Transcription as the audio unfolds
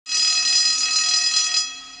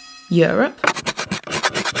Europe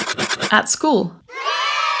at school.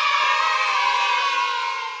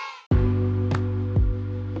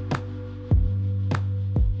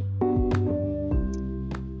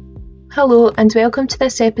 Hello and welcome to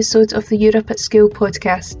this episode of the Europe at School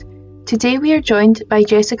podcast. Today we are joined by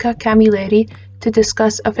Jessica Camilleri to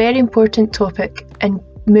discuss a very important topic in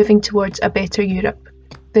moving towards a better Europe,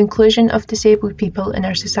 the inclusion of disabled people in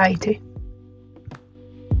our society.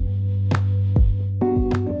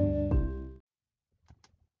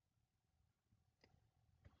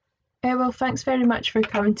 Well, thanks very much for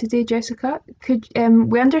coming today, Jessica.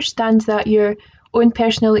 We understand that your own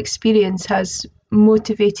personal experience has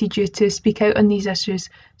motivated you to speak out on these issues.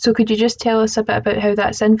 So could you just tell us a bit about how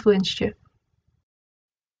that's influenced you?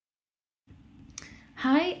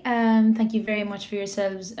 Hi, thank you very much for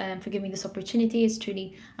yourselves for giving me this opportunity. It's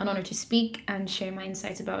truly an honor to speak and share my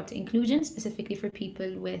insights about inclusion, specifically for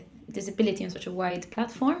people with disability on such a wide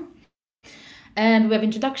platform. And we have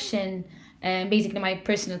introduction. Basically, my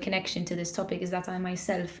personal connection to this topic is that I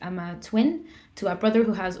myself am a twin to a brother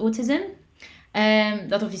who has autism.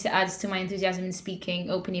 That obviously adds to my enthusiasm in speaking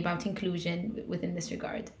openly about inclusion within this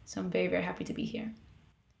regard. So I'm very, very happy to be here.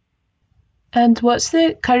 And what's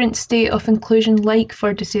the current state of inclusion like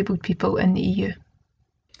for disabled people in the EU?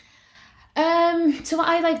 So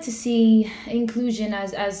I like to see inclusion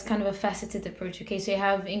as kind of a faceted approach. Okay, so you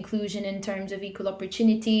have inclusion in terms of equal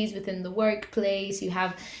opportunities within the workplace. You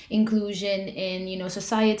have inclusion in,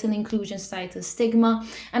 societal inclusion, societal stigma.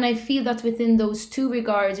 And I feel that within those two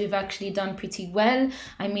regards, we've actually done pretty well.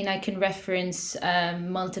 I mean, I can reference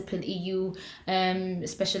multiple EU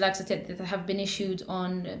special acts that have been issued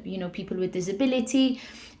on, people with disability,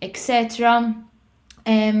 etc.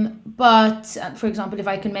 But for example, if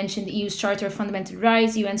I can mention the EU's Charter of Fundamental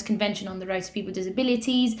Rights, UN's Convention on the Rights of People with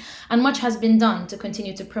Disabilities, and much has been done to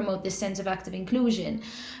continue to promote this sense of active inclusion.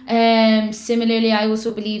 Similarly, I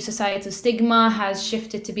also believe societal stigma has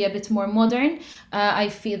shifted to be a bit more modern. I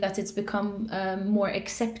feel that it's become more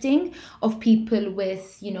accepting of people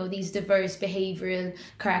with, these diverse behavioral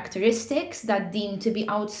characteristics that deem to be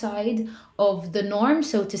outside of the norm,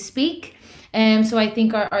 so to speak. So I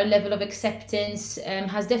think our level of acceptance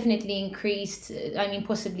has definitely increased,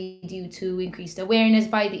 possibly due to increased awareness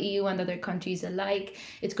by the EU and other countries alike.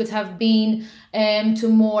 It could have been to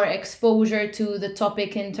more exposure to the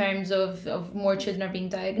topic in terms of more children are being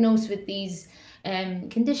diagnosed with these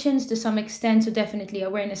conditions to some extent. So definitely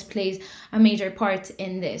awareness plays a major part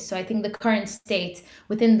in this. So I think the current state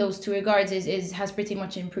within those two regards has pretty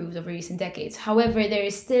much improved over recent decades. However, there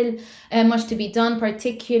is still much to be done,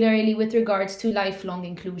 particularly with regards to lifelong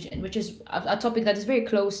inclusion, which is a topic that is very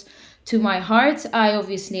close to my heart. I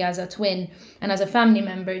obviously, as a twin and as a family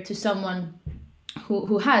member to someone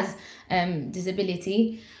who has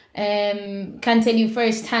disability, can tell you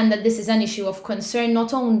firsthand that this is an issue of concern,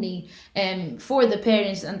 not only for the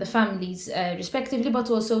parents and the families respectively, but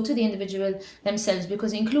also to the individual themselves,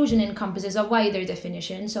 because inclusion encompasses a wider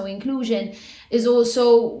definition. So inclusion is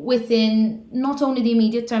also within not only the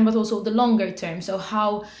immediate term, but also the longer term. So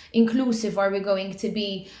how inclusive are we going to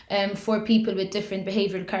be for people with different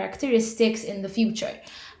behavioral characteristics in the future?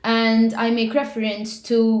 And I make reference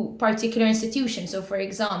to particular institutions. So for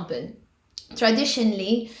example,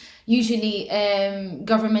 traditionally, usually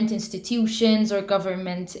government institutions or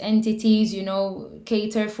government entities,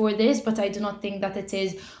 cater for this, but I do not think that it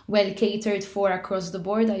is well catered for across the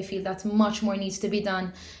board. I feel that much more needs to be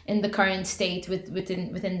done in the current state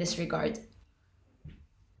within this regard.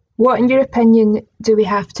 What, in your opinion, do we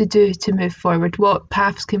have to do to move forward? What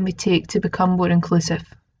paths can we take to become more inclusive?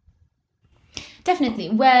 Definitely.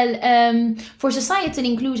 Well, for societal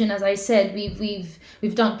inclusion, as I said,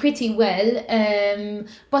 we've done pretty well.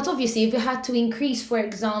 But obviously, if we had to increase, for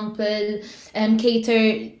example,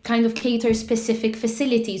 cater specific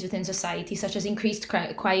facilities within society, such as increased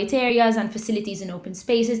quiet areas and facilities in open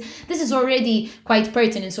spaces, this is already quite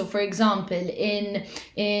pertinent. So, for example, in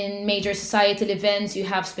major societal events, you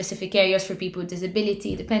have specific areas for people with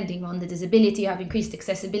disability. Depending on the disability, you have increased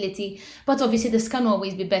accessibility. But obviously, this can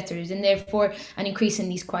always be better, and therefore an increase in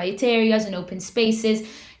these quiet areas and open spaces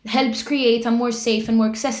helps create a more safe and more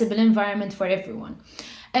accessible environment for everyone.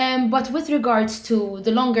 But with regards to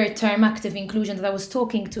the longer term active inclusion that I was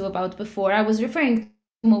talking to about before, I was referring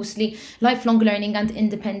mostly lifelong learning and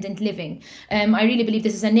independent living. I really believe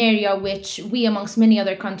this is an area which we, amongst many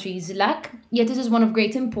other countries, lack, yet it is one of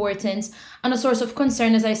great importance and a source of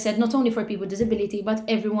concern, as I said, not only for people with disability, but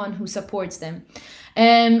everyone who supports them.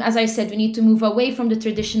 As I said, we need to move away from the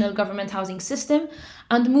traditional government housing system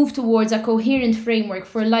and move towards a coherent framework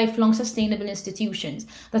for lifelong sustainable institutions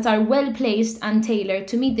that are well placed and tailored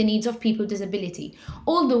to meet the needs of people with disability,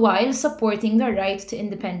 all the while supporting their right to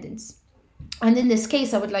independence. And in this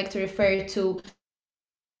case, I would like to refer to,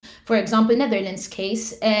 for example, Netherlands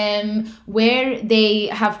case, where they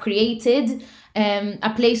have created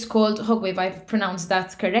a place called Hogwe, if I've pronounced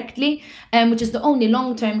that correctly, which is the only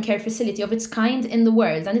long-term care facility of its kind in the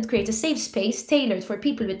world. And it creates a safe space tailored for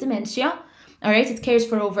people with dementia. All right, it cares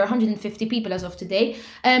for over 150 people as of today,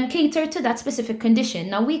 catered to that specific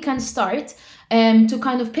condition. Now we can start to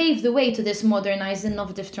kind of pave the way to this modernized,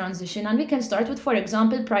 innovative transition. And we can start with, for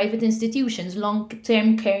example, private institutions,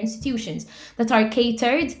 long-term care institutions that are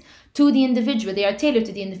catered to the individual. They are tailored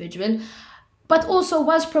to the individual, but also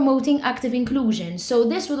was promoting active inclusion. So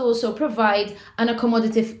this would also provide an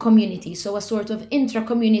accommodative community, so a sort of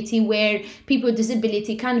intra-community where people with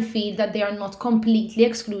disability can feel that they are not completely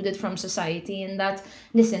excluded from society, and that,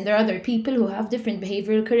 listen, there are other people who have different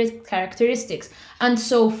behavioral characteristics, and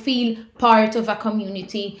so feel part of a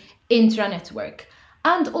community intra-network.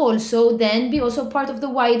 And also then be also part of the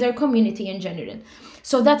wider community in general.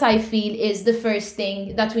 So that, I feel, is the first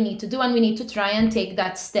thing that we need to do, and we need to try and take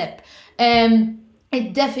that step.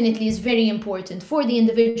 It definitely is very important for the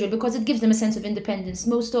individual because it gives them a sense of independence.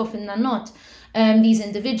 Most often than not, these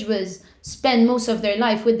individuals spend most of their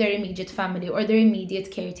life with their immediate family or their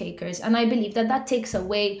immediate caretakers. And I believe that that takes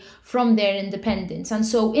away from their independence. And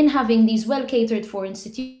so in having these well catered for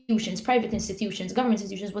institutions, private institutions, government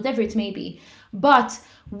institutions, whatever it may be, but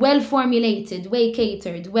well formulated, well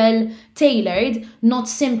catered, well tailored, not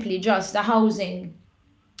simply just a housing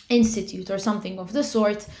institute or something of the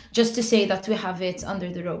sort, just to say that we have it under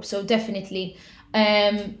the rope. So definitely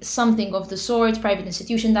something of the sort, private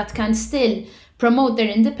institution that can still promote their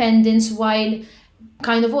independence while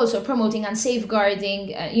kind of also promoting and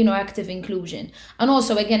safeguarding, active inclusion. And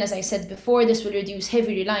also, again, as I said before, this will reduce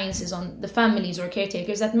heavy reliances on the families or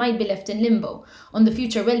caretakers that might be left in limbo on the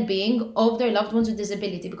future well-being of their loved ones with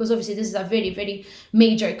disability, because obviously this is a very, very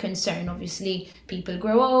major concern. Obviously, people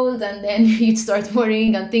grow old and then you'd start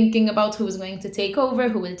worrying and thinking about who's going to take over,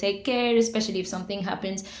 who will take care, especially if something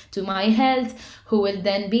happens to my health, who will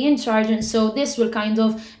then be in charge. And so this will kind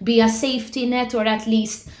of be a safety net, or at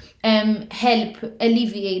least help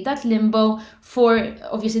alleviate that limbo for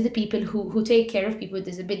obviously the people who take care of people with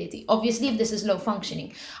disability. Obviously, if this is low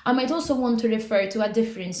functioning, I might also want to refer to a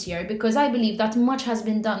difference here, because I believe that much has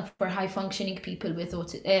been done for high functioning people with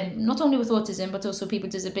not only with autism but also people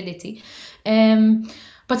with disability.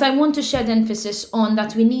 But I want to shed emphasis on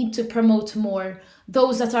that we need to promote more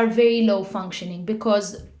those that are very low functioning,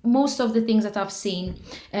 because most of the things that I've seen,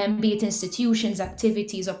 be it institutions,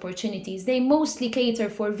 activities, opportunities, they mostly cater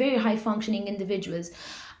for very high functioning individuals.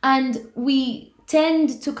 And we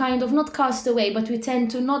tend to kind of not cast away, but we tend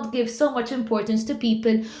to not give so much importance to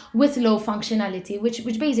people with low functionality, which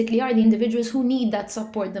basically are the individuals who need that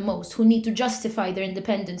support the most, who need to justify their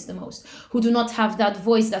independence the most, who do not have that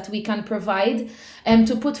voice that we can provide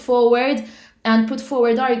to put forward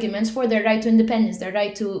arguments for their right to independence, their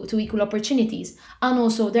right to equal opportunities, and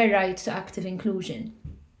also their right to active inclusion.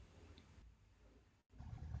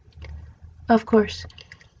 Of course.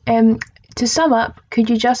 To sum up, could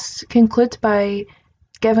you just conclude by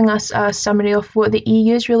giving us a summary of what the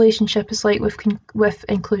EU's relationship is like with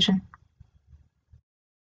inclusion?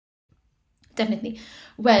 Definitely.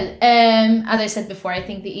 Well, as I said before, I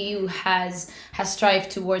think the EU has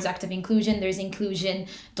strived towards active inclusion. There's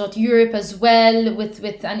inclusion.Europe as well,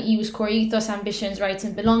 with an EU's core ethos, ambitions, rights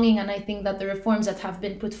and belonging. And I think that the reforms that have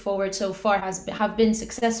been put forward so far have been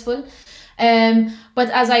successful. But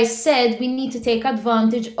as I said, we need to take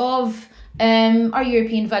advantage of our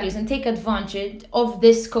European values and take advantage of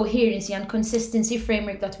this coherency and consistency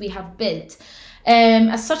framework that we have built.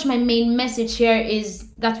 As such, my main message here is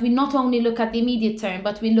that we not only look at the immediate term,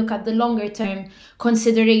 but we look at the longer term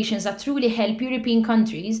considerations that truly help European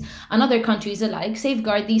countries and other countries alike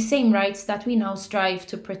safeguard these same rights that we now strive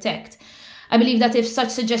to protect. I believe that if such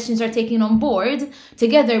suggestions are taken on board,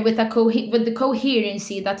 together with the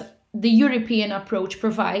coherency that the European approach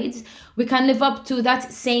provides, we can live up to that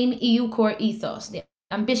same EU core ethos, the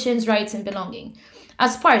ambitions, rights and belonging,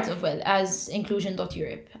 as part of, well, as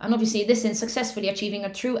inclusion.Europe. And obviously this is successfully achieving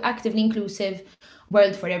a true actively inclusive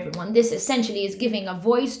world for everyone. This essentially is giving a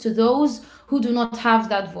voice to those who do not have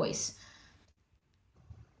that voice.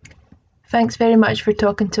 Thanks very much for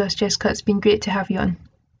talking to us, Jessica. It's been great to have you on.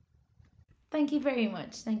 Thank you very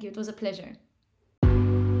much. Thank you. It was a pleasure.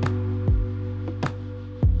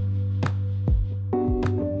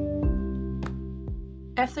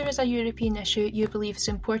 If there is a European issue you believe is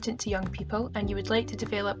important to young people and you would like to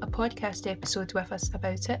develop a podcast episode with us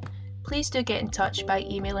about it, please do get in touch by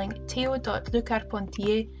emailing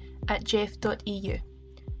teo.lucarpontier@jeff.eu.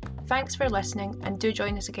 Thanks for listening and do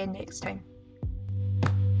join us again next time.